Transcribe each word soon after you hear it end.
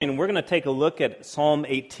And we're going to take a look at Psalm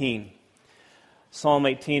 18. Psalm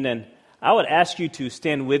 18, and I would ask you to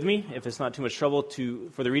stand with me, if it's not too much trouble,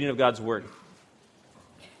 for the reading of God's Word.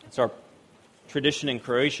 It's our tradition in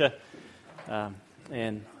Croatia,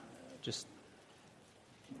 and just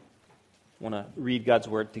want to read God's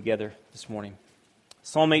Word together this morning.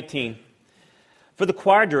 Psalm 18. For the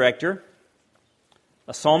choir director,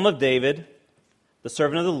 a psalm of David, the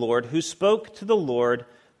servant of the Lord, who spoke to the Lord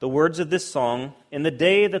the words of this song in the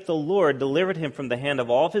day that the Lord delivered him from the hand of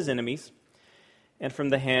all of his enemies and from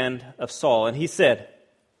the hand of Saul. And he said,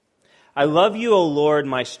 I love you, O Lord,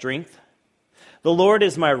 my strength. The Lord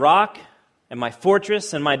is my rock and my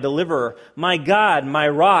fortress and my deliverer, my God, my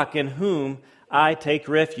rock in whom I take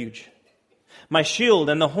refuge. My shield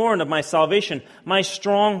and the horn of my salvation, my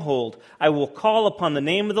stronghold. I will call upon the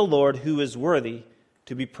name of the Lord who is worthy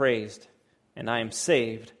to be praised, and I am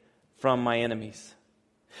saved from my enemies.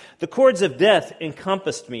 The cords of death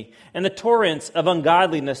encompassed me, and the torrents of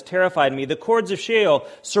ungodliness terrified me. The cords of Sheol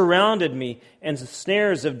surrounded me, and the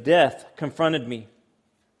snares of death confronted me.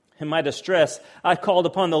 In my distress, I called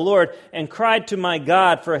upon the Lord and cried to my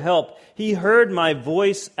God for help. He heard my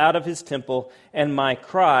voice out of his temple, and my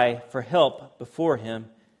cry for help before him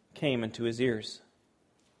came into his ears.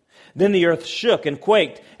 Then the earth shook and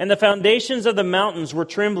quaked, and the foundations of the mountains were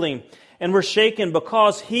trembling and were shaken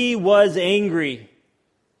because he was angry.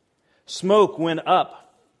 Smoke went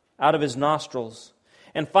up out of his nostrils,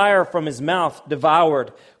 and fire from his mouth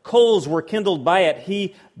devoured. Coals were kindled by it.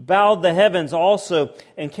 He bowed the heavens also,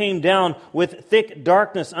 and came down with thick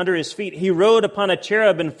darkness under his feet. He rode upon a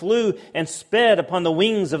cherub and flew and sped upon the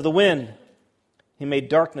wings of the wind. He made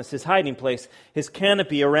darkness his hiding place, his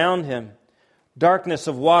canopy around him, darkness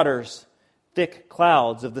of waters, thick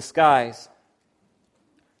clouds of the skies.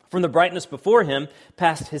 From the brightness before him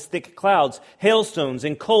passed his thick clouds, hailstones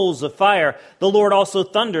and coals of fire. The Lord also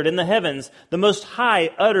thundered in the heavens. The Most High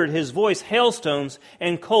uttered his voice, hailstones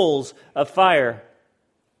and coals of fire.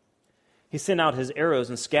 He sent out his arrows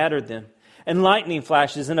and scattered them, and lightning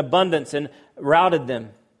flashes in abundance and routed them.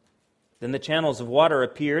 Then the channels of water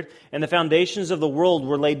appeared, and the foundations of the world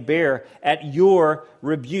were laid bare at your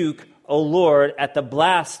rebuke, O Lord, at the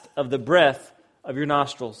blast of the breath of your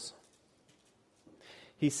nostrils.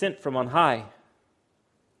 He sent from on high.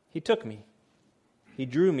 He took me. He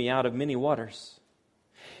drew me out of many waters.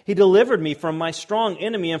 He delivered me from my strong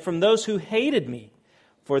enemy and from those who hated me,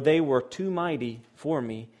 for they were too mighty for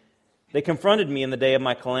me. They confronted me in the day of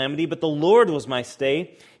my calamity, but the Lord was my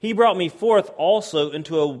stay. He brought me forth also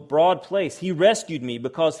into a broad place. He rescued me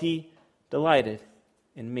because he delighted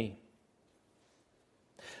in me.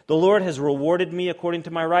 The Lord has rewarded me according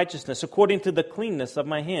to my righteousness, according to the cleanness of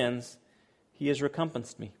my hands. He has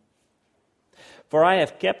recompensed me. For I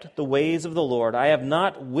have kept the ways of the Lord. I have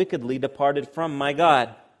not wickedly departed from my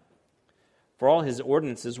God. For all his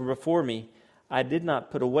ordinances were before me. I did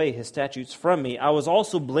not put away his statutes from me. I was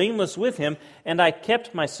also blameless with him, and I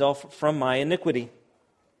kept myself from my iniquity.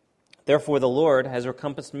 Therefore the Lord has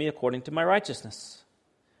recompensed me according to my righteousness,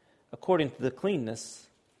 according to the cleanness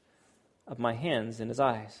of my hands in his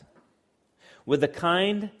eyes. With the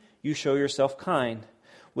kind you show yourself kind.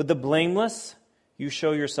 With the blameless, you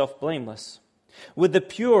show yourself blameless. With the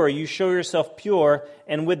pure, you show yourself pure,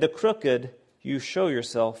 and with the crooked, you show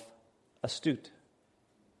yourself astute.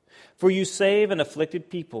 For you save an afflicted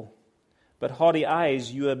people, but haughty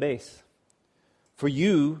eyes you abase. For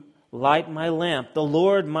you light my lamp. The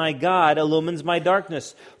Lord my God illumines my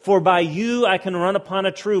darkness. For by you I can run upon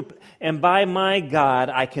a troop, and by my God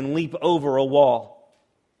I can leap over a wall.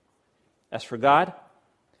 As for God,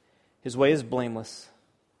 his way is blameless.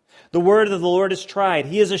 The word of the Lord is tried.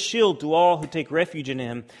 He is a shield to all who take refuge in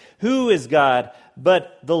him. Who is God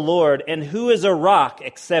but the Lord? And who is a rock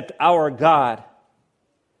except our God?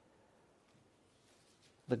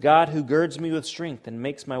 The God who girds me with strength and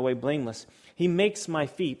makes my way blameless. He makes my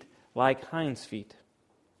feet like hinds' feet.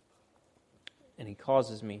 And he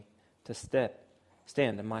causes me to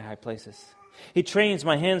stand in my high places. He trains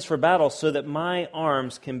my hands for battle so that my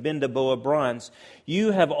arms can bend a bow of bronze.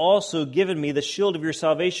 You have also given me the shield of your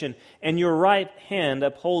salvation, and your right hand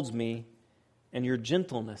upholds me, and your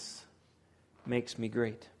gentleness makes me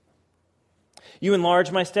great. You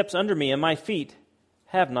enlarge my steps under me, and my feet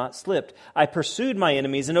have not slipped. I pursued my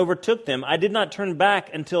enemies and overtook them. I did not turn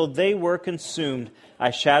back until they were consumed.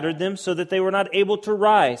 I shattered them so that they were not able to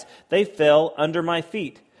rise. They fell under my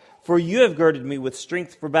feet. For you have girded me with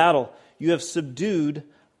strength for battle. You have subdued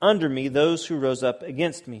under me those who rose up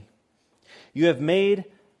against me. You have made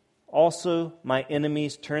also my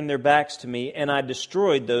enemies turn their backs to me, and I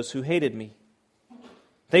destroyed those who hated me.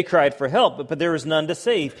 They cried for help, but there was none to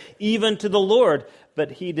save, even to the Lord,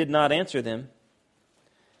 but he did not answer them.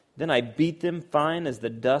 Then I beat them fine as the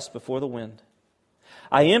dust before the wind.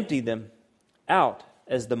 I emptied them out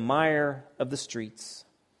as the mire of the streets.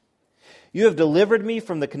 You have delivered me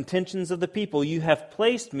from the contentions of the people. You have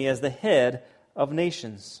placed me as the head of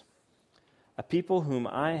nations. A people whom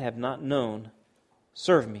I have not known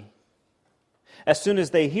serve me. As soon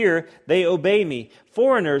as they hear, they obey me.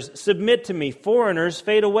 Foreigners submit to me. Foreigners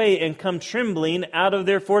fade away and come trembling out of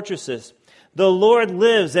their fortresses. The Lord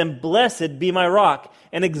lives, and blessed be my rock,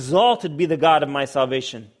 and exalted be the God of my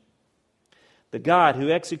salvation. The God who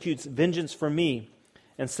executes vengeance for me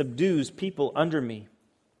and subdues people under me.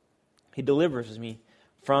 He delivers me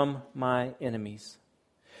from my enemies.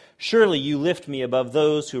 Surely you lift me above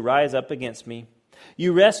those who rise up against me.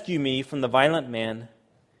 You rescue me from the violent man.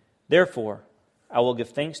 Therefore, I will give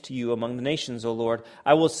thanks to you among the nations, O Lord.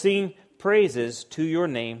 I will sing praises to your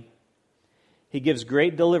name. He gives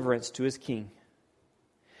great deliverance to his king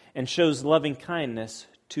and shows loving kindness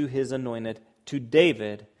to his anointed, to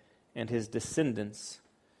David and his descendants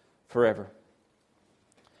forever.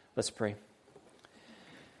 Let's pray.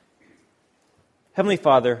 Heavenly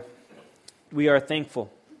Father, we are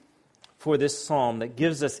thankful for this psalm that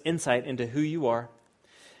gives us insight into who you are.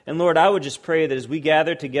 And Lord, I would just pray that as we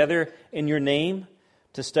gather together in your name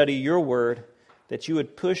to study your word, that you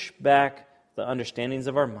would push back the understandings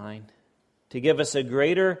of our mind to give us a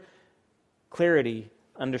greater clarity,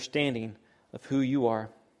 understanding of who you are,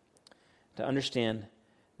 to understand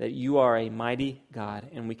that you are a mighty God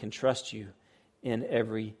and we can trust you in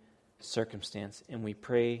every circumstance. And we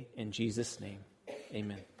pray in Jesus' name.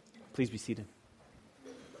 Amen. Please be seated.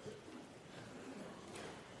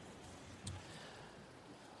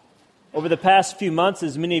 Over the past few months,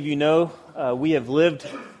 as many of you know, we have lived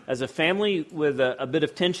as a family with a bit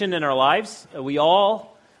of tension in our lives. We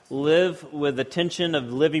all live with the tension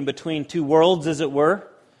of living between two worlds, as it were.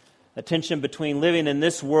 A tension between living in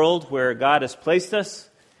this world where God has placed us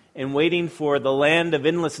and waiting for the land of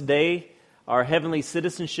endless day, our heavenly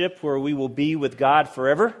citizenship where we will be with God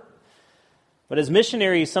forever. But as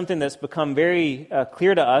missionaries, something that's become very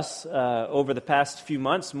clear to us over the past few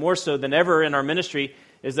months, more so than ever in our ministry,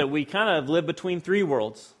 is that we kind of live between three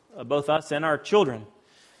worlds, both us and our children.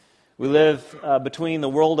 We live between the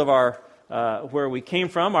world of our where we came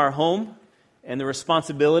from, our home, and the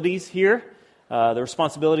responsibilities here, the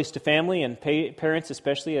responsibilities to family and parents,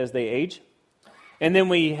 especially as they age. And then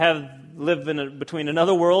we live between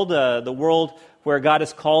another world, the world where God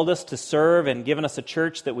has called us to serve and given us a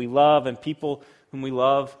church that we love and people whom we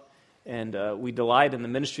love. And we delight in the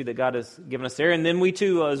ministry that God has given us there. And then we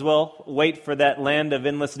too, as well, wait for that land of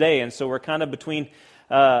endless day. And so we're kind of between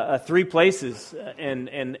three places.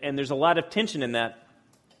 And there's a lot of tension in that.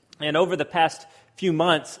 And over the past few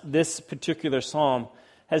months, this particular psalm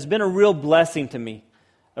has been a real blessing to me,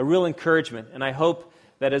 a real encouragement. And I hope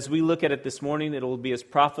that as we look at it this morning, it will be as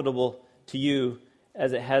profitable to you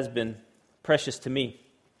as it has been precious to me.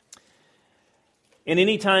 In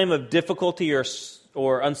any time of difficulty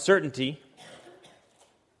or uncertainty,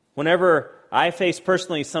 whenever I face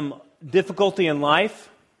personally some difficulty in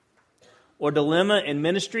life or dilemma in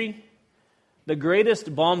ministry, the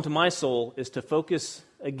greatest balm to my soul is to focus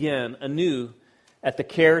again, anew, at the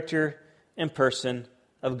character and person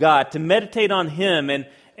of God, to meditate on Him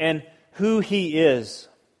and who He is.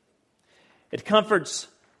 It comforts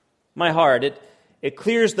my heart. It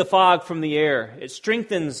clears the fog from the air. It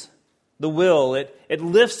strengthens the will. It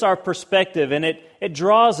lifts our perspective, and it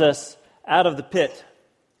draws us out of the pit.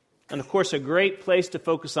 And of course, a great place to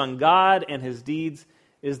focus on God and His deeds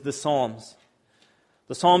is the Psalms.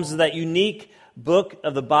 The Psalms is that unique book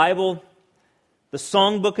of the Bible, the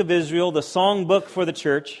songbook of Israel, the songbook for the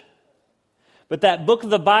church. But that book of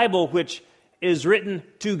the Bible which is written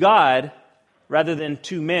to God rather than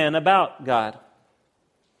to men about God.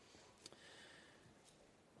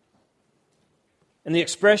 And the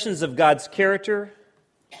expressions of God's character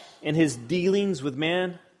and His dealings with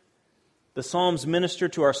man, the Psalms minister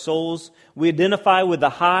to our souls. We identify with the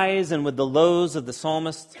highs and with the lows of the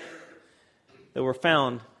psalmists that are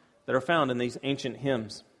found in these ancient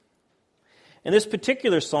hymns. And this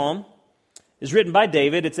particular psalm is written by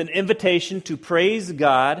David. It's an invitation to praise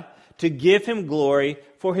God, to give Him glory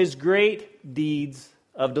for His great deeds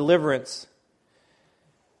of deliverance.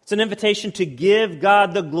 It's an invitation to give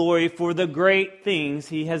God the glory for the great things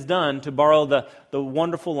He has done, to borrow the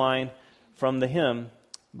wonderful line from the hymn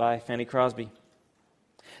by Fanny Crosby.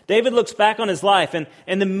 David looks back on his life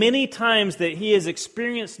and the many times that he has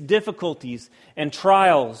experienced difficulties and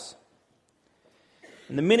trials,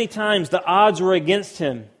 and the many times the odds were against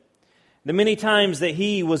him, the many times that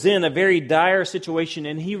he was in a very dire situation,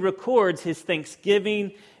 and he records his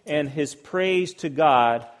thanksgiving and his praise to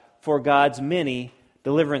God for God's many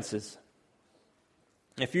deliverances.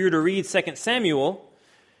 If you were to read 2 Samuel,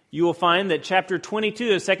 you will find that chapter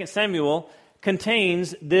 22 of 2 Samuel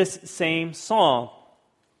contains this same song.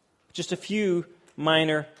 Just a few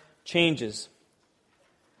minor changes.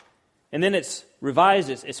 And then it's revised,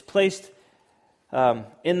 it's placed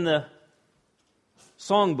in the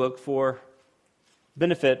songbook for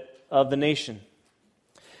benefit of the nation.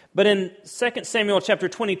 But in 2 Samuel chapter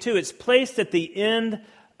 22, it's placed at the end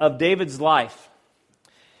of David's life,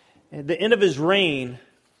 at the end of his reign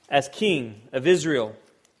as king of Israel.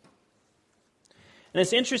 And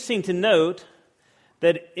it's interesting to note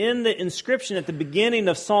that in the inscription at the beginning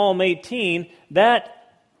of Psalm 18, that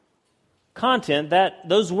content,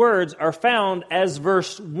 those words are found as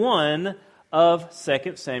verse 1 of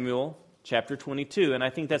 2 Samuel chapter 22. And I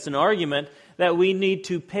think that's an argument that we need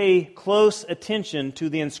to pay close attention to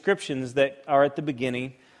the inscriptions that are at the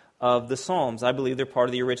beginning of the Psalms. I believe they're part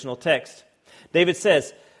of the original text. David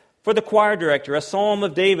says, "For the choir director, a psalm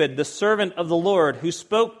of David, the servant of the Lord, who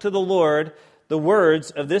spoke to the Lord the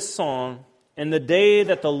words of this song in the day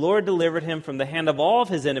that the Lord delivered him from the hand of all of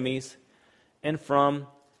his enemies and from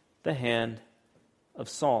the hand of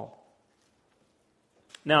Saul."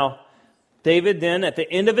 Now, David then, at the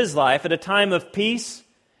end of his life, at a time of peace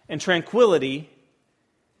and tranquility,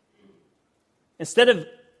 instead of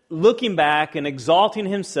looking back and exalting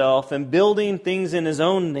himself and building things in his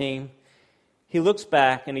own name, he looks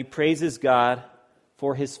back and he praises God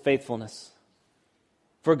for his faithfulness,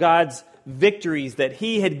 for God's victories that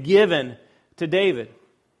he had given to David.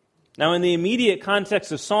 Now, in the immediate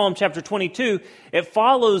context of Psalm chapter 22, it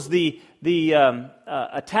follows the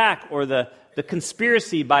attack or the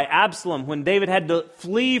conspiracy by Absalom when David had to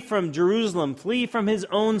flee from Jerusalem, flee from his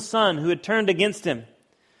own son who had turned against him.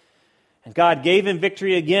 And God gave him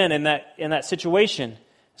victory again in that situation.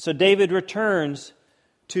 So David returns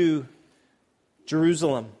to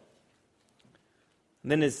Jerusalem.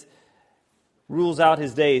 And then rules out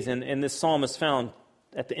his days, and this psalm is found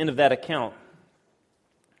at the end of that account.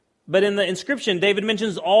 But in the inscription, David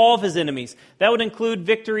mentions all of his enemies. That would include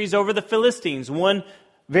victories over the Philistines, one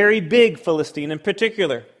very big Philistine in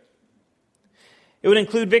particular. It would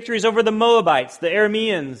include victories over the Moabites, the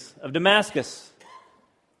Arameans of Damascus,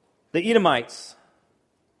 the Edomites.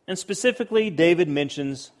 And specifically, David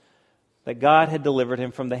mentions that God had delivered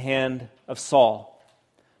him from the hand of Saul.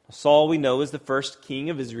 Saul, we know, is the first king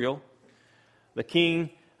of Israel. The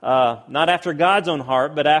king, not after God's own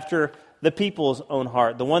heart, but after the people's own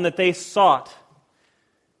heart, the one that they sought.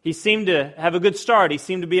 He seemed to have a good start. He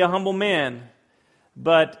seemed to be a humble man.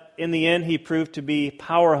 But in the end, he proved to be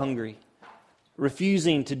power-hungry,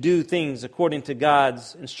 refusing to do things according to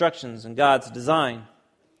God's instructions and God's design.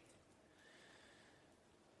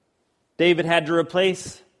 David had to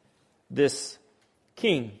replace this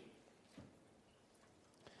king.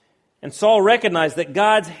 And Saul recognized that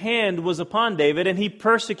God's hand was upon David, and he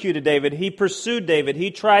persecuted David, he pursued David, he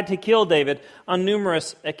tried to kill David on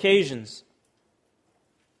numerous occasions.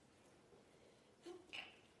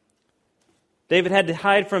 David had to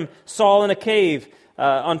hide from Saul in a cave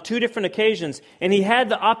on 2 different occasions, and he had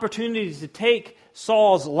the opportunity to take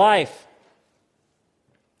Saul's life,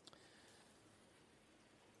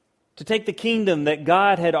 to take the kingdom that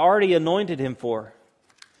God had already anointed him for.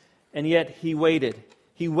 And yet he waited.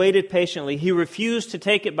 He waited patiently. He refused to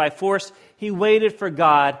take it by force. He waited for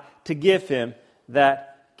God to give him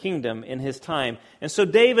that kingdom in his time. And so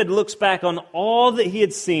David looks back on all that he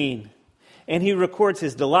had seen, and he records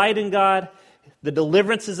his delight in God, the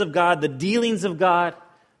deliverances of God, the dealings of God,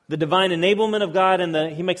 the divine enablement of God, and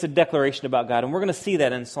he makes a declaration about God. And we're going to see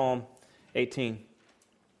that in Psalm 18.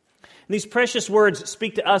 And these precious words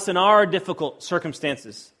speak to us in our difficult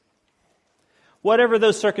circumstances. Whatever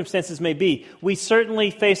those circumstances may be, we certainly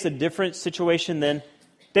face a different situation than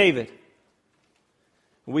David.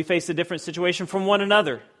 We face a different situation from one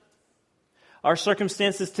another. Our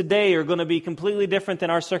circumstances today are going to be completely different than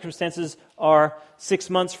our circumstances are 6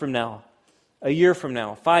 months from now, a year from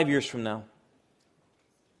now, 5 years from now.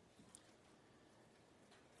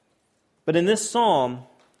 But in this psalm,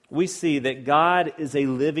 we see that God is a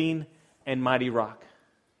living and mighty rock.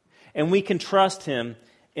 And we can trust Him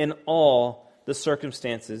in all the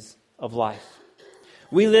circumstances of life.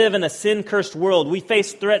 We live in a sin-cursed world. We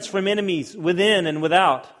face threats from enemies within and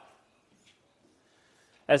without.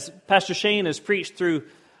 As Pastor Shane has preached through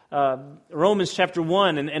Romans chapter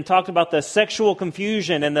 1 and talked about the sexual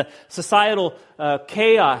confusion and the societal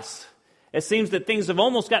chaos It seems that things have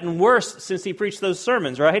almost gotten worse since he preached those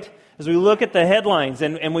sermons, right? As we look at the headlines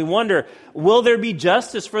and we wonder, will there be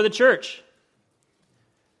justice for the church?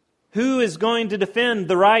 Who is going to defend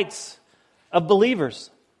the rights of believers?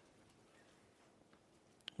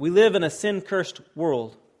 We live in a sin-cursed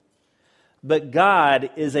world, but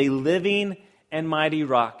God is a living and mighty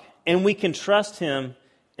rock, and we can trust Him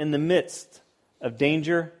in the midst of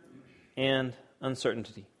danger and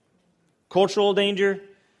uncertainty. Cultural danger,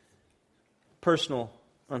 personal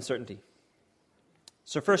uncertainty.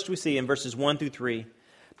 So first we see in verses 1 through 3,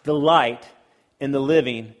 delight in the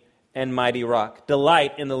living and mighty rock.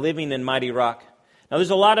 Delight in the living and mighty rock. Now there's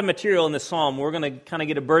a lot of material in this psalm. We're going to kind of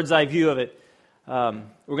get a bird's eye view of it. We're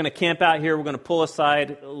going to camp out here. We're going to pull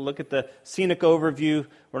aside, look at the scenic overview.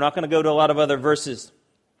 We're not going to go to a lot of other verses.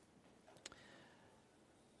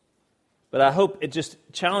 But I hope it just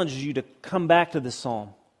challenges you to come back to this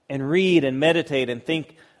psalm and read and meditate and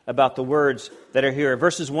think about the words that are here.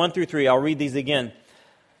 Verses 1 through 3, I'll read these again.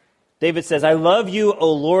 David says, I love you,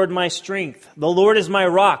 O Lord, my strength. The Lord is my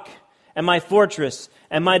rock and my fortress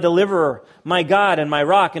and my deliverer, my God and my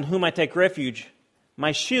rock in whom I take refuge,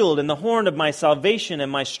 my shield and the horn of my salvation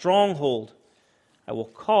and my stronghold. I will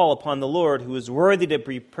call upon the Lord who is worthy to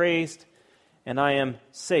be praised, and I am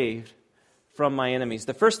saved from my enemies.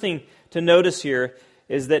 The first thing to notice here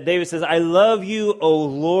is that David says, I love you, O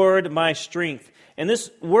Lord, my strength. And this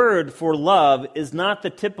word for love is not the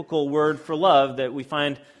typical word for love that we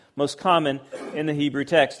find most common in the Hebrew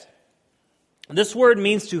text. This word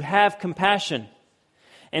means to have compassion.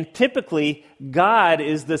 And typically, God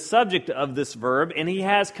is the subject of this verb, and He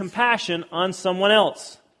has compassion on someone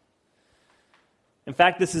else. In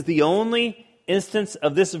fact, this is the only instance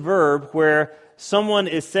of this verb where someone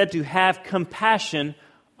is said to have compassion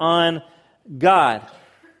on God.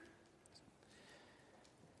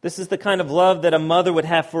 This is the kind of love that a mother would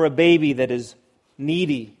have for a baby that is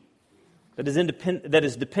needy, that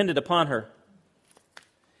is dependent upon her.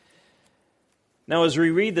 Now, as we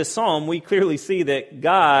read this psalm, we clearly see that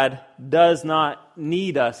God does not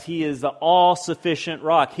need us. He is the all-sufficient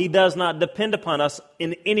rock. He does not depend upon us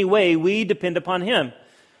in any way. We depend upon Him.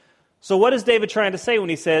 So what is David trying to say when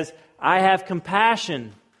he says, I have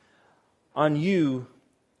compassion on you,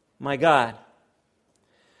 my God?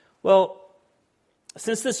 Well,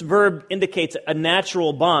 since this verb indicates a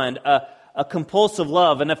natural bond, a compulsive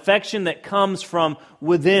love, an affection that comes from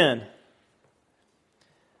within,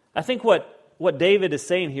 I think what David is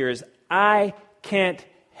saying here is, I can't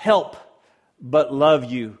help but love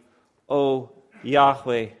you, O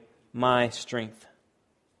Yahweh, my strength.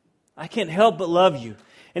 I can't help but love you.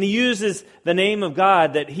 And he uses the name of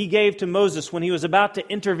God that he gave to Moses when he was about to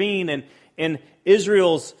intervene in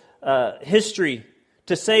Israel's history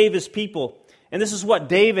to save his people. And this is what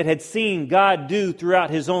David had seen God do throughout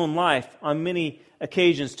his own life on many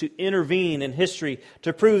occasions, to intervene in history,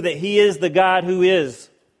 to prove that He is the God who is.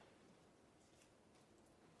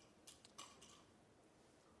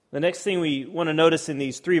 The next thing we want to notice in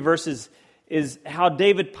these 3 verses is how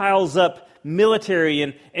David piles up military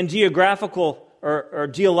and geographical or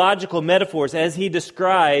geological metaphors as he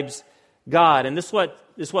describes God. And this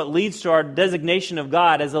is what leads to our designation of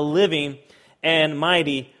God as a living and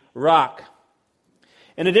mighty rock.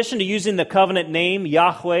 In addition to using the covenant name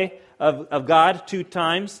Yahweh of God 2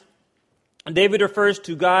 times, David refers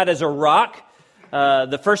to God as a rock,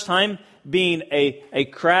 the first time being a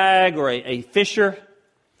crag or a fissure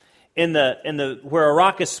in the where a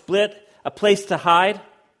rock is split, a place to hide.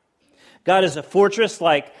 God is a fortress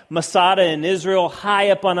like Masada in Israel,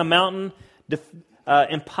 high up on a mountain,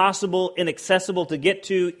 impossible, inaccessible to get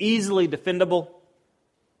to, easily defendable.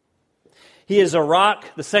 He is a rock.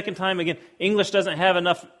 The second time, again, English doesn't have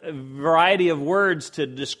enough variety of words to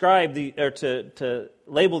describe to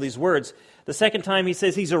label these words. The second time he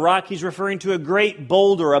says he's a rock, he's referring to a great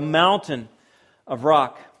boulder, a mountain of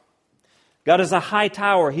rock. God is a high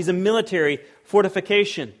tower. He's a military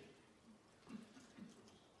fortification.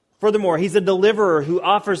 Furthermore, He's a deliverer who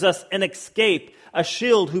offers us an escape, a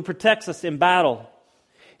shield who protects us in battle.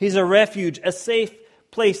 He's a refuge, a safe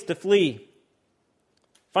place to flee.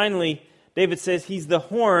 Finally, David says He's the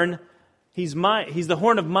horn. He's the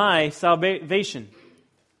horn of my salvation.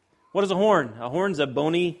 What is a horn? A horn's a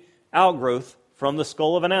bony outgrowth from the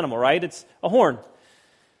skull of an animal, right? It's a horn.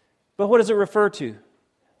 But what does it refer to?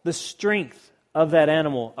 The strength of that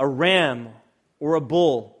animal, a ram or a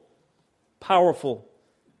bull, powerful.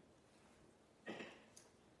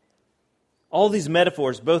 All these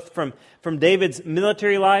metaphors, both from David's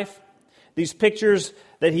military life, these pictures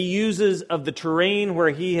that he uses of the terrain where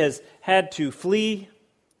he has had to flee,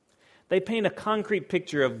 they paint a concrete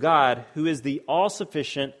picture of God who is the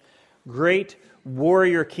all-sufficient great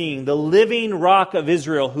warrior king, the living rock of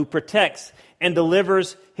Israel who protects and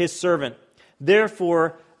delivers his servant.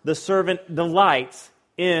 Therefore, the servant delights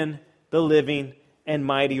in the living and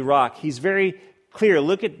mighty rock. He's very clear.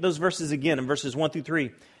 Look at those verses again in verses 1 through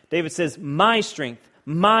 3. David says, my strength,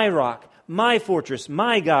 my rock, my fortress,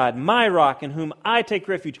 my God, my rock in whom I take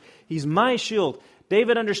refuge. He's my shield.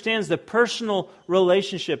 David understands the personal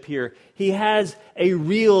relationship here. He has a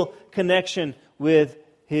real connection with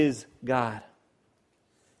his God.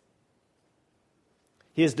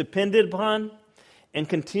 He is depended upon and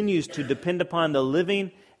continues to depend upon the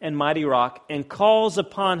living and mighty rock and calls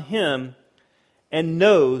upon him and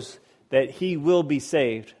knows that he will be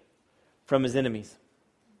saved from his enemies.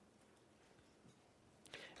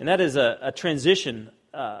 And that is a transition,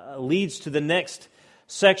 leads to the next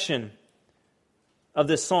section of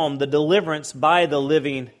this psalm, the deliverance by the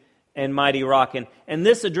living and mighty rock. And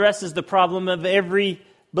this addresses the problem of every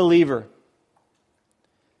believer.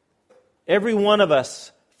 Every one of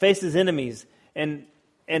us faces enemies, and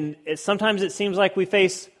sometimes it seems like we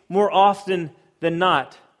face more often than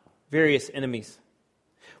not various enemies.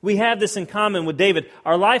 We have this in common with David.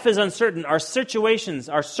 Our life is uncertain. Our situations,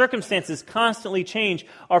 our circumstances constantly change.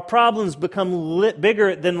 Our problems become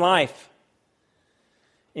bigger than life.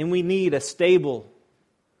 And we need a stable,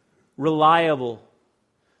 reliable,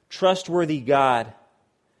 trustworthy God.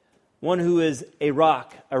 One who is a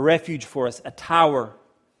rock, a refuge for us, a tower,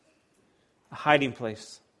 a hiding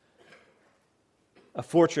place, a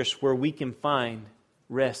fortress where we can find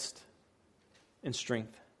rest and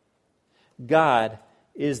strength. God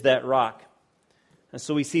is that rock. And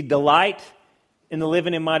so we see delight in the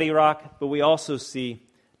living and mighty rock, but we also see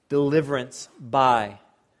deliverance by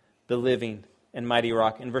the living and mighty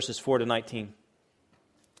rock in verses 4 to 19.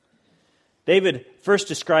 David first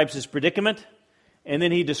describes his predicament, and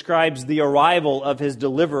then he describes the arrival of his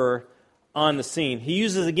deliverer on the scene. He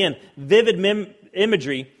uses, again, vivid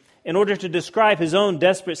imagery in order to describe his own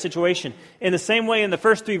desperate situation. In the same way, in the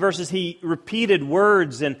first 3 verses, he repeated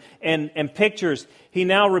words and pictures. He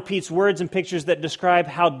now repeats words and pictures that describe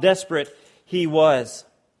how desperate he was.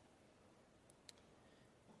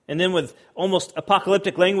 And then with almost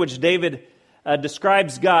apocalyptic language, David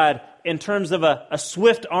describes God in terms of a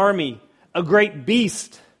swift army, a great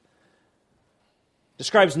beast.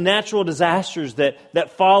 Describes natural disasters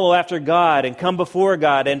that follow after God and come before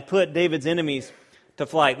God and put David's enemies to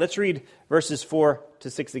flight. Let's read verses 4 to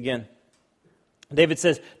 6 again. David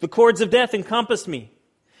says, the cords of death encompassed me.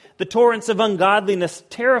 The torrents of ungodliness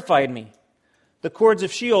terrified me. The cords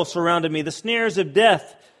of Sheol surrounded me. The snares of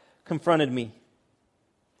death confronted me.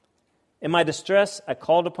 In my distress, I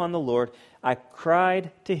called upon the Lord. I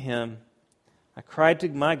cried to him. I cried to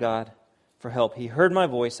my God for help. He heard my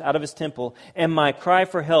voice out of his temple, and my cry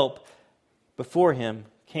for help before him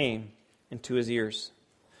came into his ears.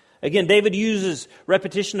 Again, David uses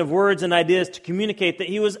repetition of words and ideas to communicate that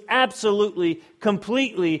he was absolutely,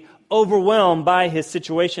 completely overwhelmed by his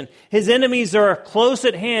situation. His enemies are close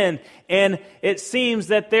at hand, and it seems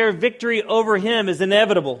that their victory over him is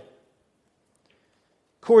inevitable.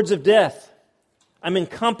 Cords of death. I'm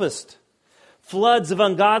encompassed. Floods of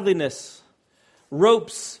ungodliness.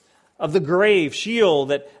 Ropes of the grave, Sheol,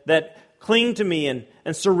 that cling to me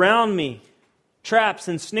and surround me. Traps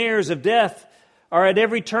and snares of death are at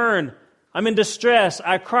every turn. I'm in distress.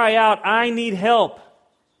 I cry out. I need help.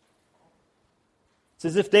 It's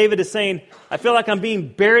as if David is saying, I feel like I'm being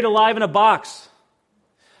buried alive in a box.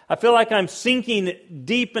 I feel like I'm sinking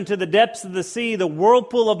deep into the depths of the sea. The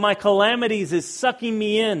whirlpool of my calamities is sucking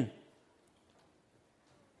me in.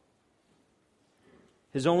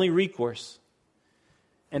 His only recourse,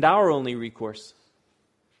 and our only recourse,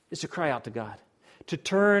 is to cry out to God, to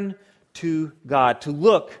turn to God, to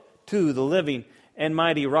look to the living and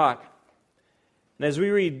mighty rock. And as we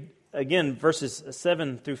read, again, verses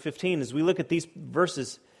 7 through 15, as we look at these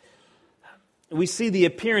verses, we see the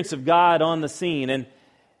appearance of God on the scene. And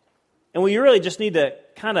we really just need to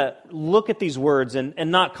kind of look at these words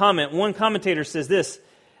and not comment. One commentator says this,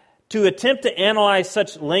 to attempt to analyze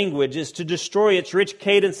such language is to destroy its rich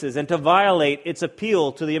cadences and to violate its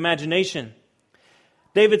appeal to the imagination.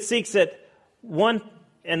 David seeks at one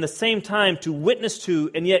and the same time to witness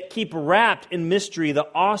to and yet keep wrapped in mystery the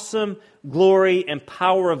awesome glory and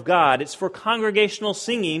power of God. It's for congregational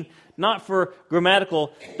singing, not for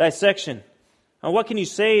grammatical dissection. Now, what can you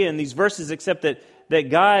say in these verses except that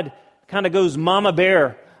God kind of goes mama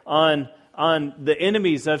bear on the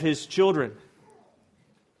enemies of his children?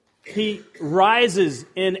 He rises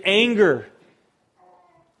in anger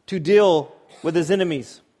to deal with his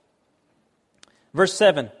enemies. Verse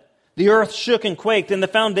 7, the earth shook and quaked, and the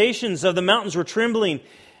foundations of the mountains were trembling.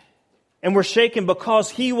 and were shaken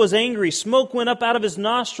because he was angry. Smoke went up out of his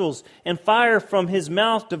nostrils, and fire from his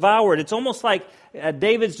mouth devoured. It's almost like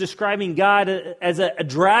David's describing God as a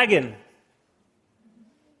dragon.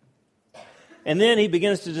 And then he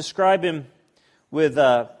begins to describe him with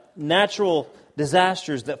natural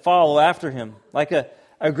disasters that follow after him, like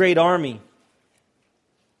a great army.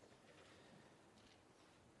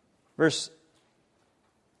 Verse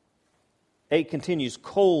 8 continues,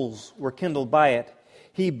 coals were kindled by it.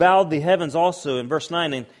 He bowed the heavens also, in verse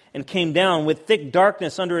 9, and came down with thick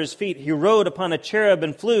darkness under his feet. He rode upon a cherub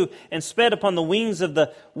and flew and sped upon the wings of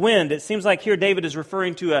the wind. It seems like here David is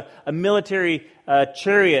referring to a military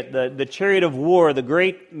chariot, the chariot of war, the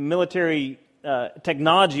great military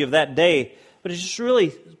technology of that day. But it's just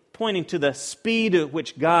really pointing to the speed at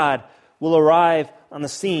which God will arrive on the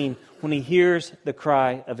scene when he hears the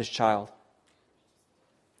cry of his child.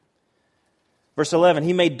 Verse 11,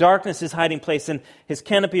 he made darkness his hiding place, and his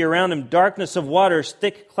canopy around him, darkness of waters,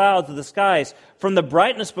 thick clouds of the skies. From the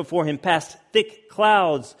brightness before him passed thick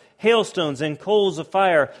clouds, hailstones, and coals of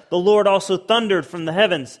fire. The Lord also thundered from the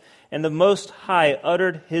heavens, and the Most High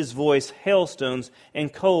uttered his voice, hailstones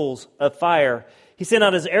and coals of fire. He sent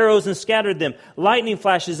out his arrows and scattered them, lightning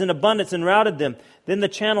flashes in abundance and routed them. Then the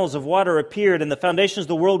channels of water appeared, and the foundations of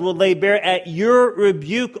the world will lay bare at your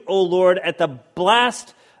rebuke, O Lord, at the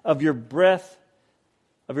blast of your breath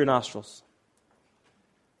of your nostrils.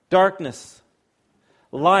 Darkness,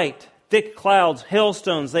 light, thick clouds,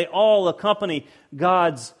 hailstones, they all accompany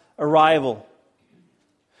God's arrival.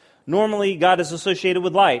 Normally, God is associated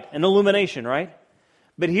with light and illumination, right?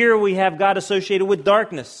 But here we have God associated with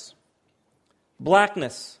darkness,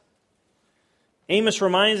 blackness. Amos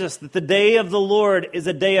reminds us that the day of the Lord is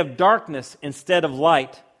a day of darkness instead of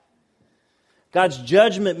light. God's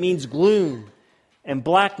judgment means gloom and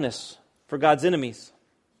blackness for God's enemies.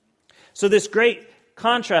 So this great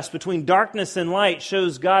contrast between darkness and light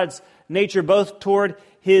shows God's nature both toward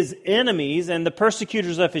his enemies and the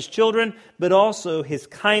persecutors of his children, but also his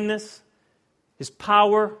kindness, his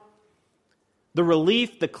power, the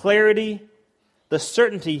relief, the clarity, the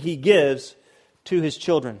certainty he gives to his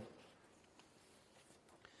children.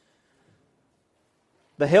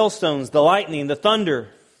 The hailstones, the lightning, the thunder,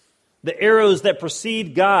 the arrows that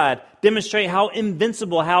precede God demonstrate how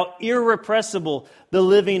invincible, how irrepressible the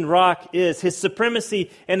living rock is. His supremacy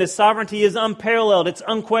and his sovereignty is unparalleled. It's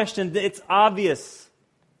unquestioned. It's obvious.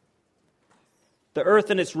 The earth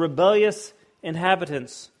and its rebellious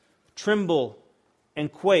inhabitants tremble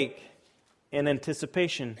and quake in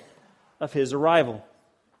anticipation of his arrival.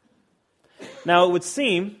 Now, it would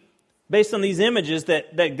seem, based on these images,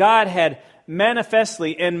 that God had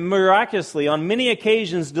manifestly and miraculously on many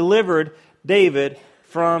occasions delivered David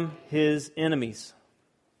from his enemies.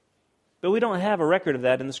 But we don't have a record of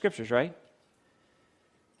that in the Scriptures, right?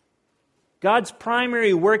 God's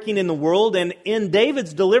primary working in the world and in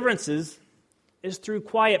David's deliverances is through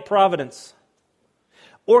quiet providence,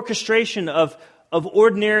 orchestration of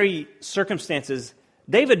ordinary circumstances.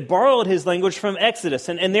 David borrowed his language from Exodus,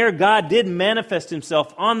 and there God did manifest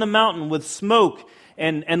himself on the mountain with smoke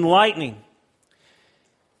and lightning.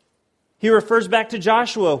 He refers back to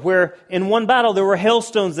Joshua, where in one battle there were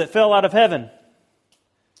hailstones that fell out of heaven.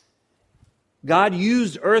 God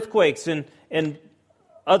used earthquakes in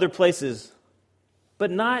other places,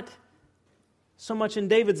 but not so much in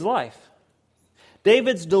David's life.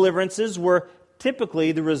 David's deliverances were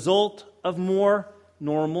typically the result of more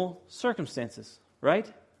normal circumstances, right?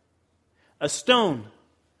 A stone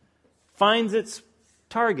finds its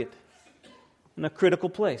target in a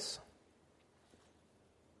critical place.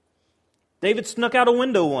 David snuck out a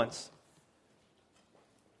window once.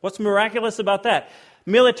 What's miraculous about that?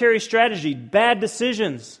 Military strategy, bad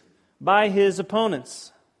decisions by his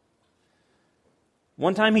opponents.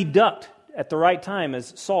 One time he ducked at the right time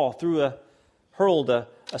as Saul hurled a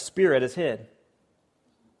spear at his head.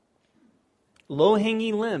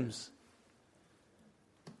 Low-hanging limbs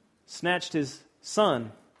snatched his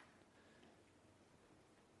son,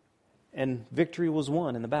 and victory was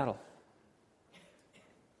won in the battle.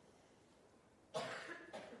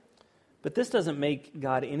 But this doesn't make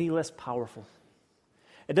God any less powerful.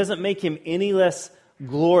 It doesn't make him any less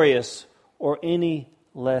glorious or any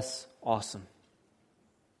less awesome.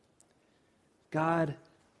 God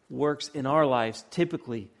works in our lives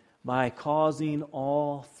typically by causing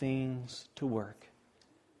all things to work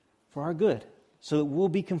for our good, so that we'll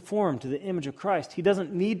be conformed to the image of Christ. He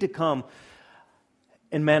doesn't need to come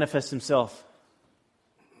and manifest himself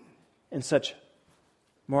in such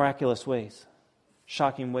miraculous ways,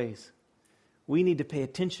 shocking ways. We need to pay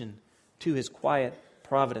attention to his quiet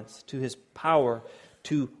providence, to his power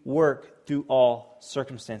to work through all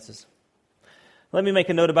circumstances. Let me make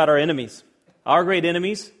a note about our enemies. Our great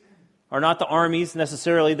enemies are not the armies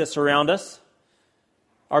necessarily that surround us.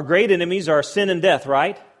 Our great enemies are sin and death,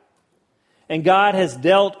 right? And God has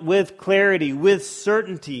dealt with clarity, with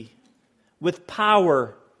certainty, with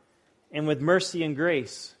power, and with mercy and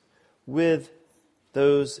grace with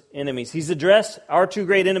those enemies. He's addressed our two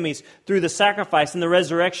great enemies through the sacrifice and the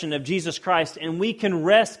resurrection of Jesus Christ, and we can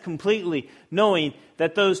rest completely knowing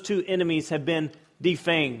that those two enemies have been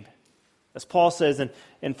defanged. As Paul says in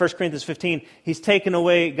 1 Corinthians 15,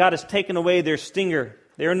 God has taken away their stinger.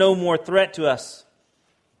 They are no more threat to us.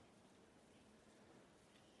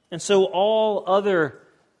 And so all other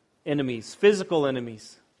enemies, physical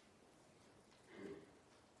enemies,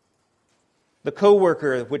 the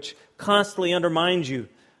coworker which constantly undermines you,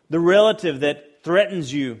 the relative that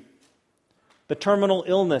threatens you, the terminal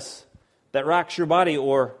illness that rocks your body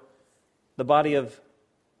or the body of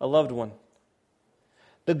a loved one,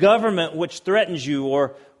 the government which threatens you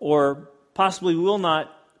or possibly will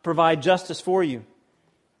not provide justice for you.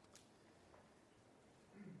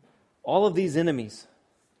 All of these enemies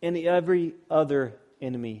and every other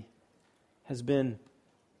enemy has been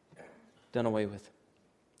done away with.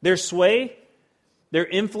 Their sway, their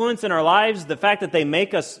influence in our lives, the fact that they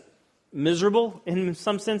make us miserable in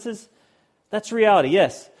some senses, that's reality,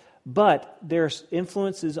 yes. But their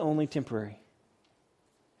influence is only temporary.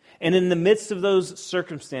 And in the midst of those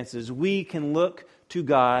circumstances, we can look to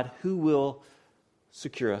God who will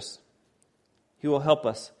secure us. He will help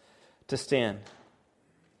us to stand.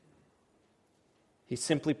 He's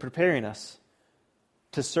simply preparing us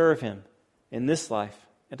to serve Him in this life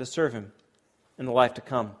and to serve Him in the life to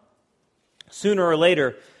come. Sooner or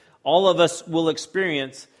later, all of us will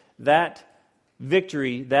experience that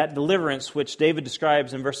victory, that deliverance, which David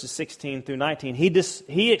describes in verses 16 through 19.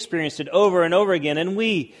 He experienced it over and over again, and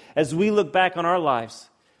we, as we look back on our lives,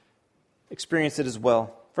 experience it as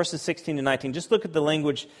well. Verses 16 to 19, just look at the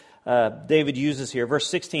language David uses here. Verse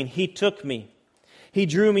 16, He took me. He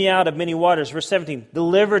drew me out of many waters. Verse 17,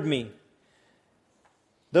 delivered me.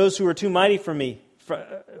 Those who were too mighty for me.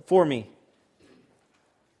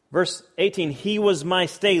 Verse 18, He was my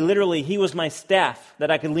stay. Literally, He was my staff that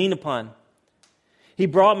I could lean upon. He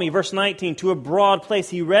brought me, verse 19, to a broad place.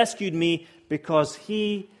 He rescued me because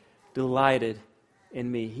He delighted in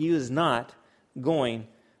me. He is not going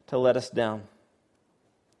to let us down.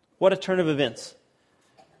 What a turn of events.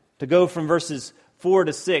 To go from verses 4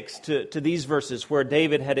 to 6 to these verses where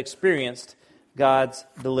David had experienced God's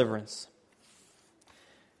deliverance.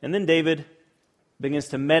 And then David begins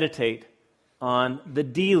to meditate on the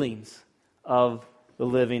dealings of the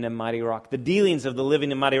living and mighty rock. The dealings of the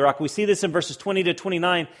living and mighty rock. We see this in verses 20 to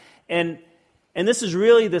 29, and this is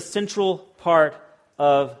really the central part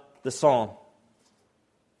of the psalm.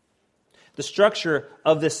 The structure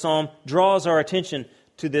of this psalm draws our attention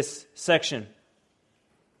to this section.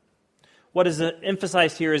 What is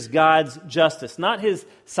emphasized here is God's justice, not His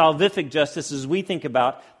salvific justice as we think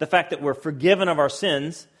about the fact that we're forgiven of our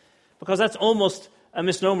sins, because that's almost a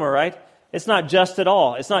misnomer, right? It's not just at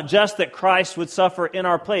all. It's not just that Christ would suffer in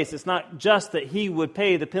our place. It's not just that He would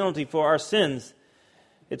pay the penalty for our sins.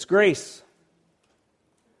 It's grace.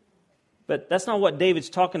 But that's not what David's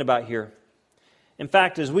talking about here. In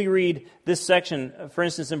fact, as we read this section, for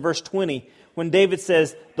instance, in verse 20, when David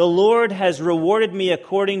says, "The Lord has rewarded me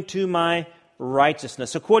according to my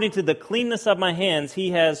righteousness. According to the cleanness of my hands,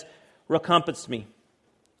 He has recompensed me."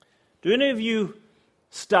 Do any of you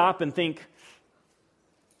stop and think,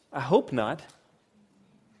 I hope not?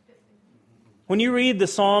 When you read the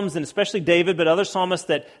Psalms, and especially David, but other psalmists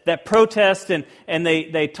that protest and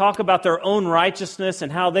they talk about their own righteousness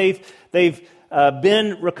and how they've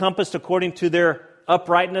been recompensed according to their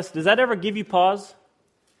uprightness, does that ever give you pause?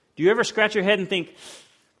 Do you ever scratch your head and think,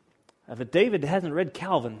 but David hasn't read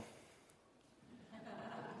Calvin.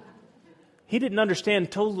 He didn't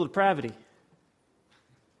understand total depravity.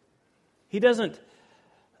 He doesn't...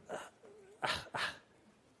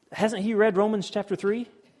 Hasn't he read Romans chapter 3?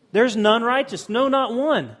 There's none righteous, no, not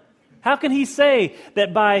one. How can he say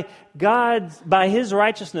that by His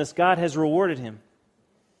righteousness, God has rewarded him?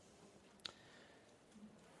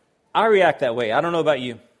 I react that way. I don't know about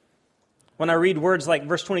you. When I read words like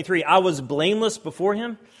verse 23, I was blameless before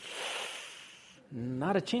Him,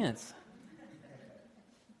 not a chance.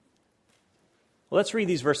 Well, let's read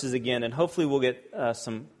these verses again, and hopefully we'll get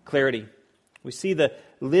some clarity. We see the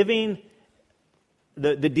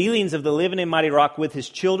dealings of the living and mighty rock with His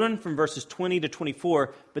children from verses 20 to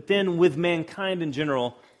 24, but then with mankind in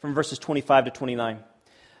general from verses 25 to 29.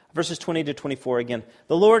 Verses 20 to 24 again.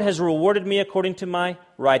 The Lord has rewarded me according to my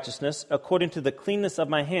righteousness. According to the cleanness of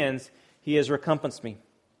my hands, He has recompensed me.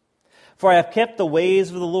 For I have kept the ways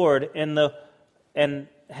of the Lord and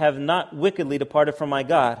have not wickedly departed from my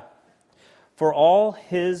God. For all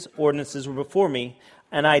his ordinances were before me,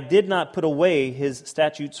 and I did not put away his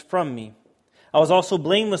statutes from me. I was also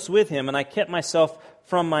blameless with him, and I kept myself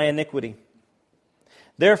from my iniquity.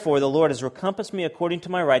 Therefore the Lord has recompensed me according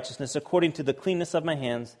to my righteousness, according to the cleanness of my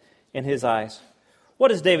hands in his eyes.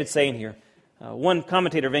 What is David saying here? One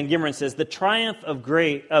commentator, Van Gimmeren, says, the triumph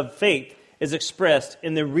of faith is expressed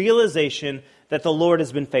in the realization that the Lord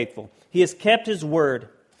has been faithful. He has kept his word,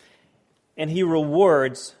 and he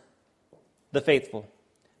rewards the faithful.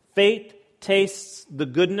 Faith tastes the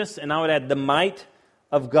goodness, and I would add the might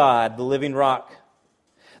of God, the living rock.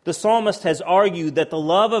 The psalmist has argued that the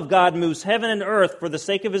love of God moves heaven and earth for the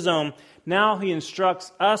sake of his own. Now he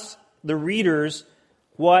instructs us, the readers,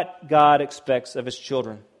 what God expects of his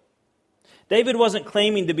children. David wasn't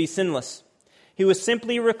claiming to be sinless. He was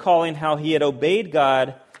simply recalling how he had obeyed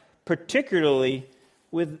God, particularly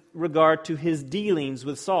with regard to his dealings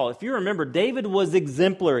with Saul. If you remember, David was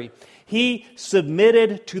exemplary. He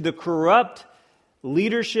submitted to the corrupt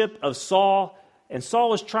leadership of Saul, and Saul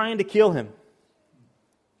was trying to kill him.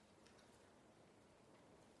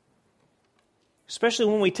 Especially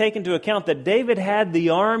when we take into account that David had the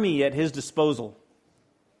army at his disposal.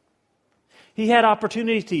 He had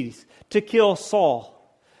opportunities to kill Saul,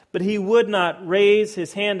 but he would not raise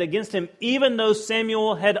his hand against him, even though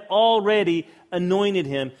Samuel had already anointed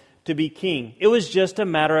him to be king. It was just a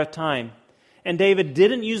matter of time. And David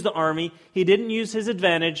didn't use the army. He didn't use his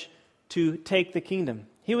advantage to take the kingdom.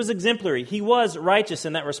 He was exemplary. He was righteous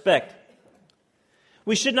in that respect.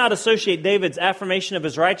 We should not associate David's affirmation of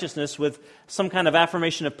his righteousness with some kind of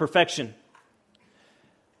affirmation of perfection.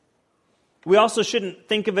 We also shouldn't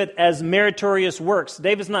think of it as meritorious works.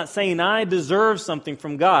 David's not saying, I deserve something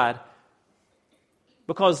from God.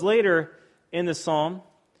 Because later in the psalm,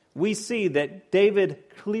 we see that David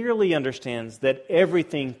clearly understands that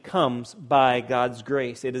everything comes by God's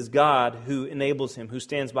grace. It is God who enables him, who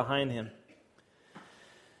stands behind him.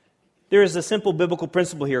 There is a simple biblical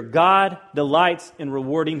principle here. God delights in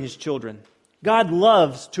rewarding his children. God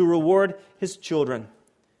loves to reward his children.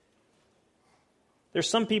 There's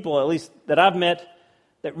some people, at least that I've met,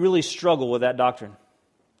 that really struggle with that doctrine,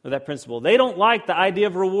 with that principle. They don't like the idea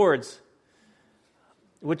of rewards,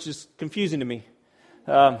 which is confusing to me.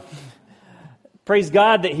 Praise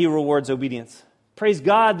God that he rewards obedience. Praise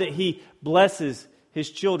God that he blesses his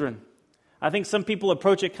children. I think some people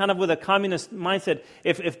approach it kind of with a communist mindset.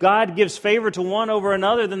 If God gives favor to one over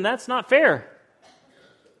another, then that's not fair.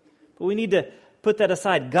 But we need to put that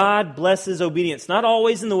aside. God blesses obedience. Not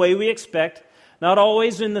always in the way we expect. Not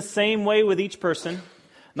always in the same way with each person.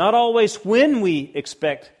 Not always when we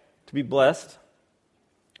expect to be blessed.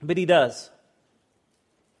 But he does.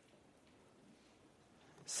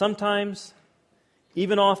 Sometimes,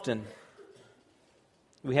 even often,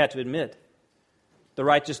 we have to admit, the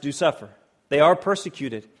righteous do suffer. They are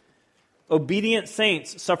persecuted. Obedient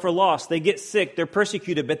saints suffer loss. They get sick. They're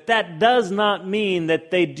persecuted. But that does not mean that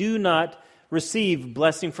they do not receive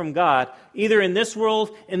blessing from God, either in this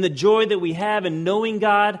world, in the joy that we have in knowing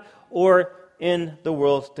God, or in the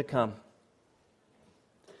world to come.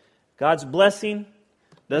 God's blessing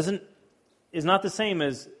is not the same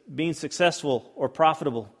as being successful or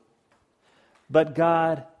profitable. But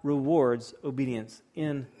God rewards obedience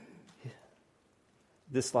in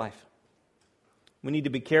this life. We need to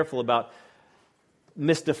be careful about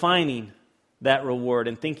misdefining that reward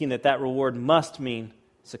and thinking that that reward must mean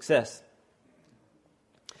success.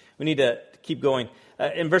 We need to keep going.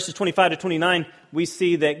 In verses 25 to 29, we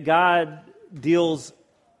see that God deals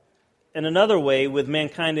in another way with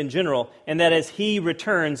mankind in general, and that is he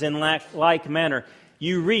returns in like manner.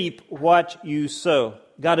 You reap what you sow.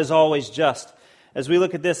 God is always just. As we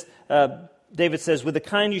look at this, David says, with the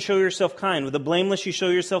kind you show yourself kind, with the blameless you show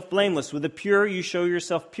yourself blameless, with the pure you show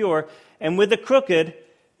yourself pure, and with the crooked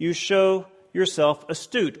you show yourself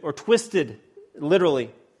astute or twisted,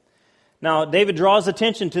 literally. Now, David draws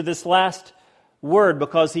attention to this last word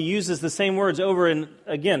because he uses the same words over and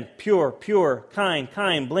again, pure, pure, kind,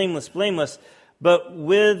 kind, blameless, blameless. But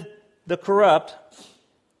with the corrupt,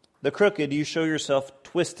 the crooked, you show yourself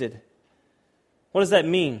twisted. What does that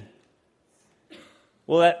mean?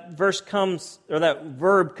 Well, that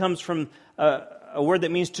verb comes from a word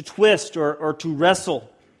that means to twist or to wrestle.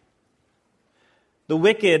 The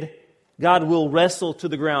wicked, God will wrestle to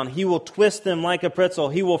the ground. He will twist them like a pretzel.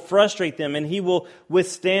 He will frustrate them and he will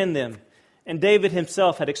withstand them. And David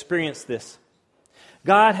himself had experienced this.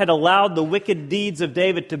 God had allowed the wicked deeds of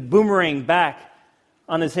David to boomerang back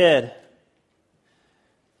on his head.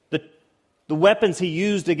 The The weapons he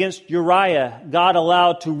used against Uriah, God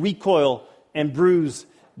allowed to recoil and bruise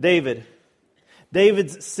David.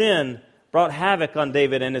 David's sin brought havoc on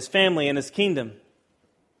David and his family and his kingdom.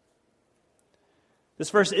 This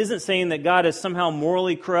verse isn't saying that God is somehow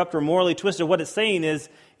morally corrupt or morally twisted. What it's saying is,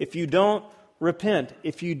 if you don't repent,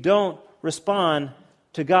 if you don't respond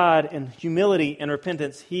to God in humility and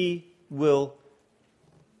repentance, He will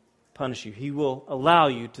punish you. He will allow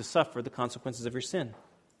you to suffer the consequences of your sin.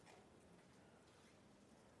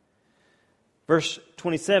 Verse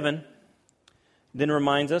 27 then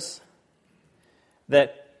reminds us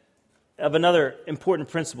that of another important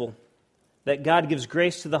principle, that God gives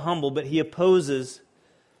grace to the humble, but He opposes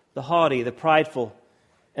the haughty, the prideful,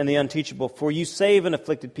 and the unteachable. For you save an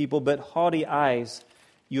afflicted people, but haughty eyes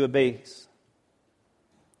you abase.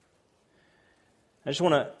 I just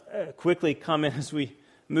want to quickly comment as we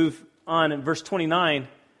move on. In verse 29,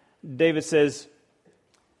 David says,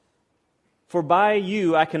 "For by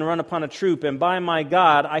you I can run upon a troop, and by my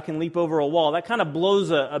God I can leap over a wall." That kind of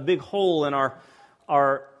blows a big hole in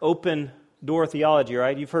our open door theology,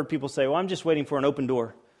 right? You've heard people say, "Well, I'm just waiting for an open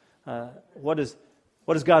door." What does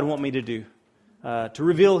God want me to do? To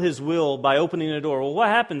reveal His will by opening a door. Well, what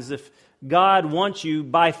happens if God wants you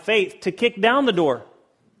by faith to kick down the door?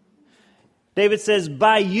 David says,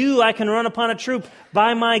 "By you I can run upon a troop.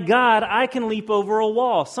 By my God I can leap over a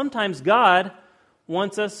wall." Sometimes God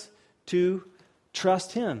wants us to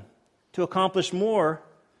trust Him to accomplish more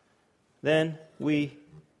than we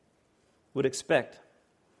would expect.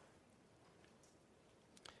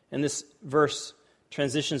 And this verse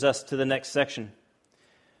transitions us to the next section.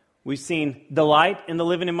 We've seen delight in the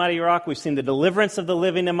living and mighty rock. We've seen the deliverance of the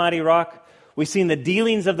living and mighty rock. We've seen the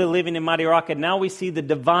dealings of the living and mighty rock. And now we see the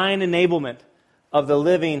divine enablement of the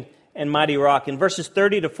living and mighty rock. In verses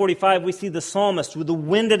 30 to 45, we see the psalmist with the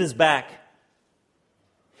wind at his back.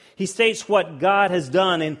 He states what God has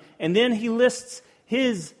done, and then he lists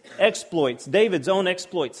his exploits, David's own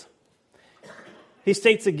exploits. He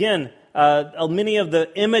states again many of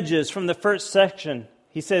the images from the first section.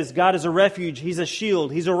 He says God is a refuge, He's a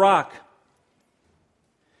shield, He's a rock.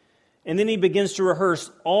 And then he begins to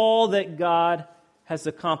rehearse all that God has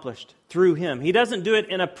accomplished through him. He doesn't do it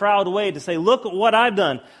in a proud way to say, "Look at what I've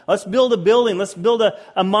done. Let's build a building. Let's build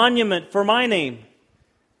a monument for my name."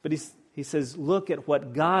 But he says, "Look at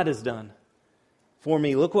what God has done for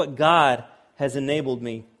me. Look what God has enabled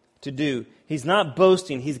me to do." He's not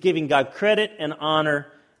boasting. He's giving God credit and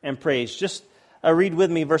honor and praise. Just read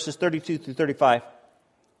with me verses 32 through 35.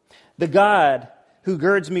 "The God who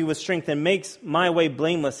girds me with strength and makes my way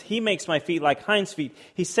blameless, He makes my feet like hinds' feet.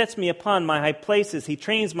 He sets me upon my high places. He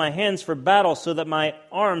trains my hands for battle so that my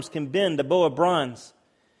arms can bend a bow of bronze.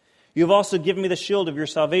 You have also given me the shield of your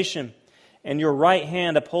salvation, and your right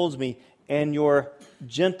hand upholds me, and your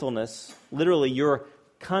gentleness," literally your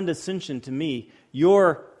condescension to me,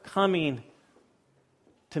 your coming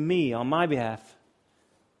to me on my behalf,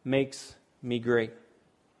 "makes me great."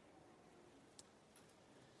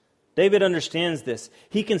 David understands this.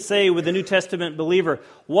 He can say with the New Testament believer,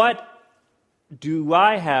 "What do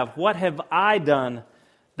I have? What have I done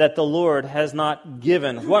that the Lord has not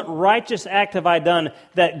given? What righteous act have I done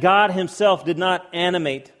that God Himself did not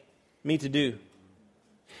animate me to do?"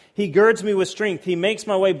 He girds me with strength. He makes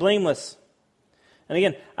my way blameless. And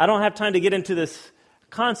again, I don't have time to get into this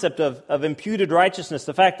concept of imputed righteousness,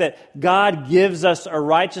 the fact that God gives us a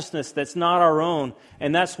righteousness that's not our own,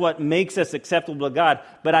 and that's what makes us acceptable to God.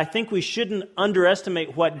 But I think we shouldn't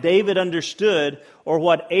underestimate what David understood, or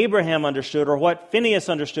what Abraham understood, or what Phinehas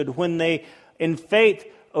understood when they, in faith,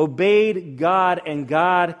 obeyed God, and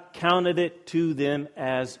God counted it to them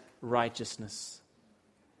as righteousness.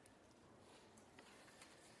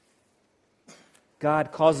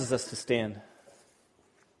 God causes us to stand.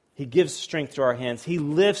 He gives strength to our hands. He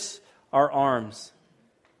lifts our arms.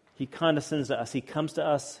 He condescends to us. He comes to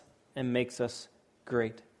us and makes us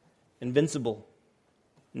great, invincible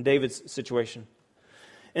in David's situation.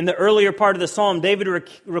 In the earlier part of the psalm, David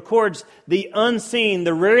records the unseen,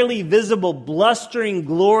 the rarely visible, blustering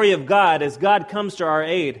glory of God as God comes to our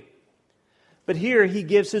aid. But here he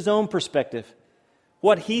gives his own perspective,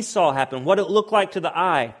 what he saw happen, what it looked like to the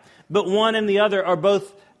eye. But one and the other are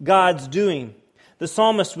both God's doing. The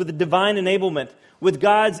psalmist, with the divine enablement, with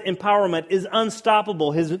God's empowerment, is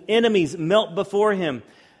unstoppable. His enemies melt before him.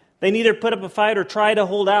 They neither put up a fight or try to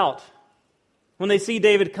hold out. When they see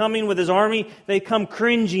David coming with his army, they come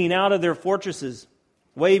cringing out of their fortresses,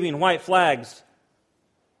 waving white flags.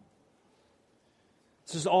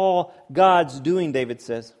 This is all God's doing, David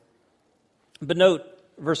says. But note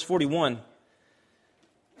verse 41.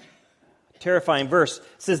 Terrifying verse. It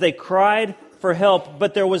says, "They cried for help,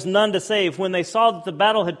 but there was none to save. When they saw that the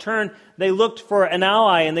battle had turned, they looked for an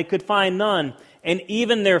ally, and they could find none. And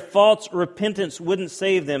even their false repentance wouldn't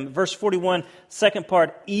save them. Verse 41, second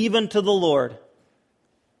part, even to the Lord.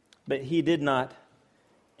 But he did not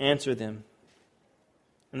answer them.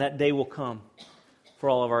 And that day will come for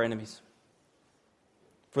all of our enemies,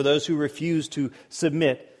 for those who refuse to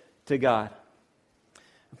submit to God.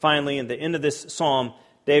 Finally, at the end of this psalm,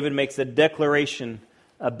 David makes a declaration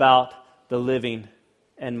about the living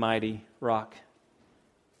and mighty rock.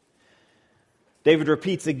 David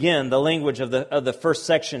repeats again the language of the first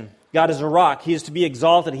section. God is a rock. He is to be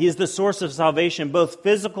exalted. He is the source of salvation, both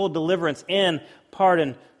physical deliverance and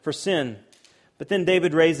pardon for sin. But then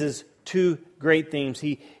David raises two great themes.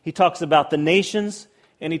 He talks about the nations,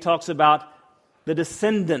 and he talks about the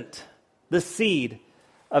descendant, the seed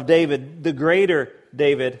of David, the greater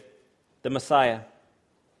David, the Messiah,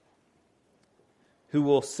 who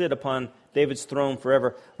will sit upon David's throne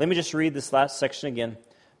forever. Let me just read this last section again,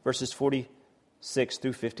 verses 46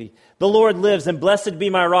 through 50. The Lord lives, and blessed be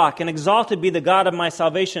my rock, and exalted be the God of my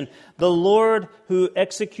salvation. The Lord who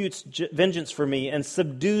executes vengeance for me and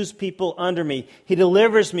subdues people under me. He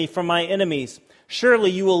delivers me from my enemies.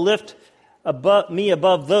 Surely you will lift me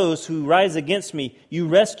above those who rise against me. You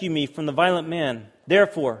rescue me from the violent man.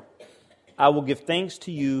 Therefore, I will give thanks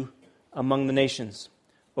to you among the nations,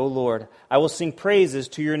 O Lord. I will sing praises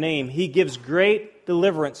to your name. He gives great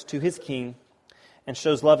deliverance to his king and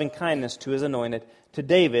shows loving kindness to his anointed, to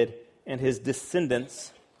David and his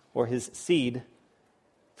descendants, or his seed,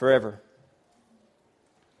 forever.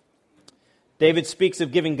 David speaks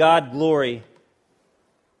of giving God glory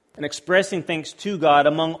and expressing thanks to God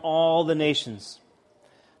among all the nations.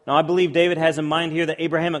 Now, I believe David has in mind here the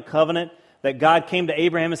Abrahamic covenant, that God came to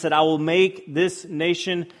Abraham and said, I will make this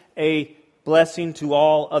nation a blessing to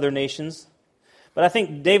all other nations. But I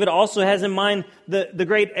think David also has in mind the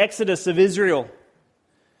great exodus of Israel,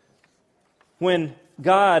 when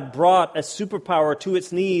God brought a superpower to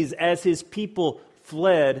its knees as his people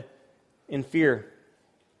fled in fear.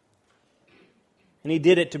 And he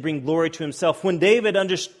did it to bring glory to himself. When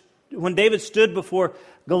David stood before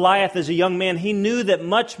Goliath as a young man, he knew that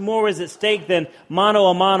much more was at stake than mano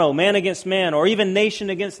a mano, man against man, or even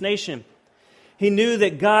nation against nation. He knew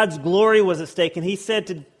that God's glory was at stake, and he said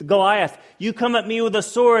to Goliath, you come at me with a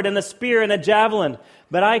sword and a spear and a javelin,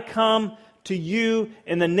 but I come to you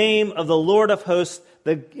in the name of the Lord of hosts,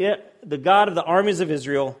 the God of the armies of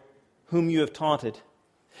Israel, whom you have taunted.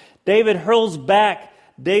 David hurls back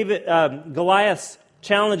Goliath's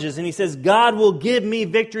challenges, and he says, God will give me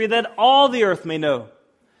victory that all the earth may know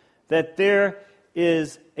that there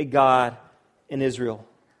is a God in Israel.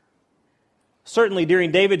 Certainly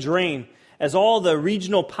during David's reign, as all the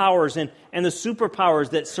regional powers and the superpowers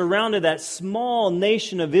that surrounded that small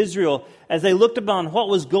nation of Israel, as they looked upon what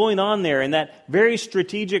was going on there in that very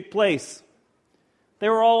strategic place, they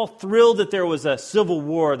were all thrilled that there was a civil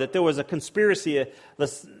war, that there was a conspiracy,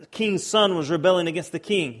 the king's son was rebelling against the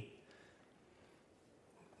king.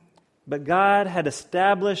 But God had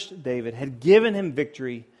established David, had given him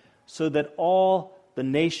victory, so that all the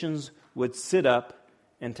nations would sit up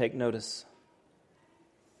and take notice.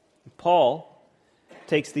 Paul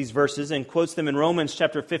takes these verses and quotes them in Romans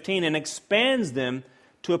chapter 15 and expands them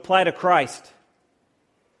to apply to Christ,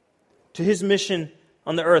 to his mission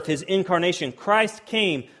on the earth, his incarnation. Christ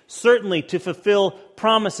came certainly to fulfill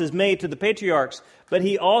promises made to the patriarchs, but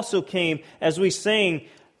he also came, as we sang,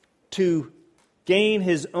 to gain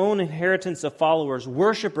his own inheritance of followers,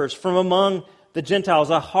 worshipers from among the Gentiles,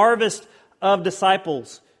 a harvest of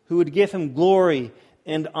disciples who would give him glory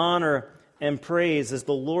and honor and praise as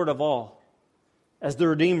the Lord of all, as the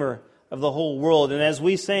Redeemer of the whole world. And as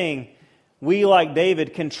we sang, we, like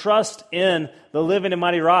David, can trust in the living and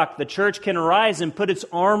mighty rock. The church can arise and put its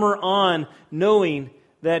armor on, knowing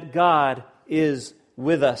that God is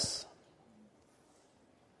with us.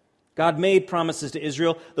 God made promises to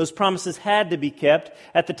Israel. Those promises had to be kept.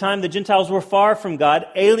 At the time, the Gentiles were far from God,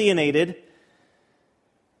 alienated.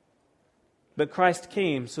 But Christ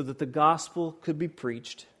came so that the gospel could be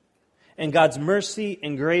preached, and God's mercy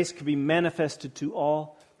and grace could be manifested to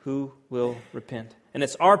all who will repent. And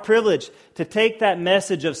it's our privilege to take that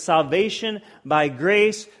message of salvation by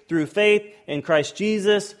grace through faith in Christ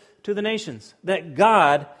Jesus to the nations, that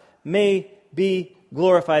God may be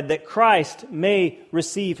glorified, that Christ may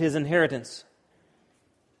receive his inheritance.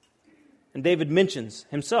 And David mentions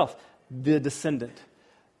himself, the descendant,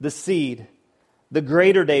 the seed, the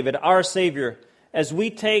greater David, our Savior. As we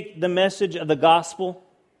take the message of the gospel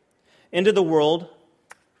into the world,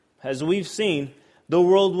 as we've seen, the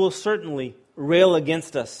world will certainly rail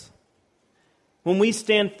against us. When we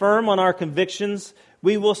stand firm on our convictions,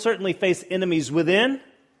 we will certainly face enemies within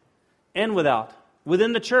and without.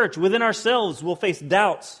 Within the church, within ourselves, we'll face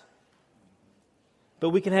doubts. But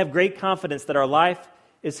we can have great confidence that our life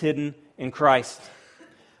is hidden in Christ.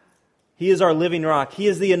 He is our living rock. He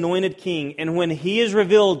is the anointed King. And when He is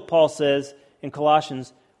revealed, Paul says in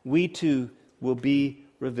Colossians, we too will be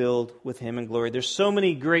revealed with Him in glory. There's so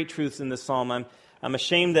many great truths in this psalm. I'm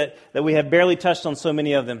ashamed that we have barely touched on so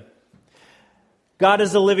many of them. God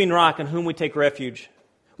is the living rock in whom we take refuge.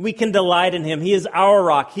 We can delight in Him. He is our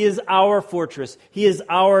rock. He is our fortress. He is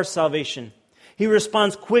our salvation. He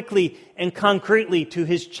responds quickly and concretely to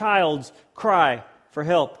His child's cry for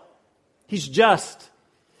help. He's just.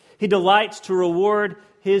 He delights to reward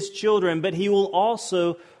His children, but He will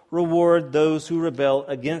also reward those who rebel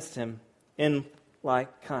against Him in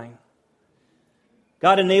like kind.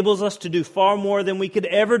 God enables us to do far more than we could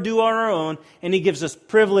ever do on our own, and He gives us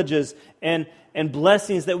privileges and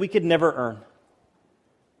blessings that we could never earn.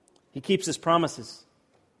 He keeps His promises.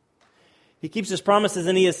 He keeps His promises,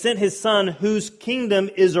 and He has sent His Son, whose kingdom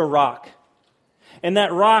is a rock. And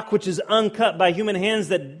that rock, which is uncut by human hands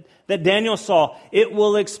that Daniel saw, it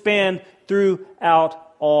will expand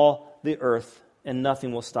throughout all the earth, and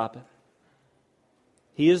nothing will stop it.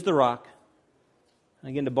 He is the rock. And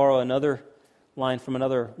again, to borrow another line from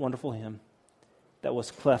another wonderful hymn, that was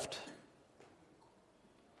cleft,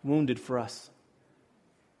 wounded for us.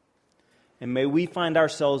 And may we find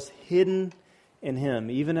ourselves hidden in Him,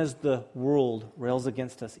 even as the world rails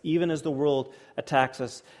against us, even as the world attacks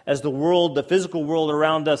us, as the world, the physical world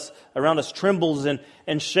around us trembles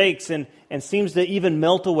and shakes and seems to even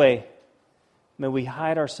melt away. May we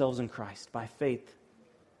hide ourselves in Christ by faith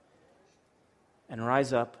and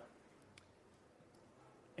rise up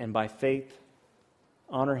and by faith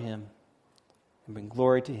honor Him and bring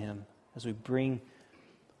glory to Him as we bring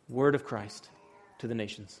word of Christ to the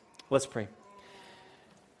nations. Let's pray.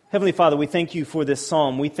 Heavenly Father, we thank You for this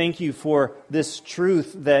psalm. We thank You for this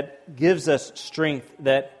truth that gives us strength,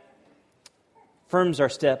 that firms our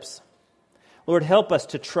steps. Lord, help us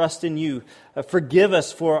to trust in You. Forgive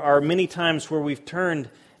us for our many times where we've turned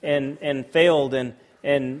and failed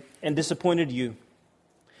and disappointed You.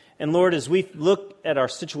 And Lord, as we look at our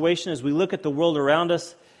situation, as we look at the world around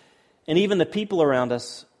us, and even the people around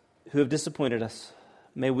us who have disappointed us,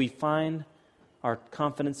 may we find our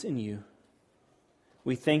confidence in You.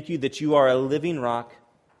 We thank You that You are a living rock.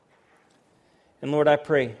 And Lord, I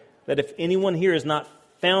pray that if anyone here is not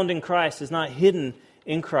found in Christ, is not hidden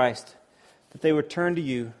in Christ, that they would turn to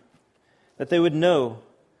You, that they would know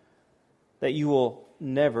that You will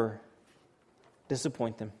never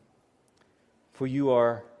disappoint them. For You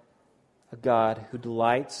are a God who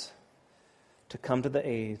delights to come to the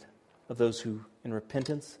aid of those who, in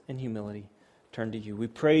repentance and humility, turn to You. We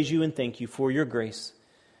praise You and thank You for Your grace,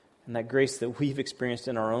 and that grace that we've experienced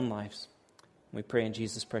in our own lives. We pray in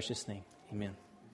Jesus' precious name. Amen.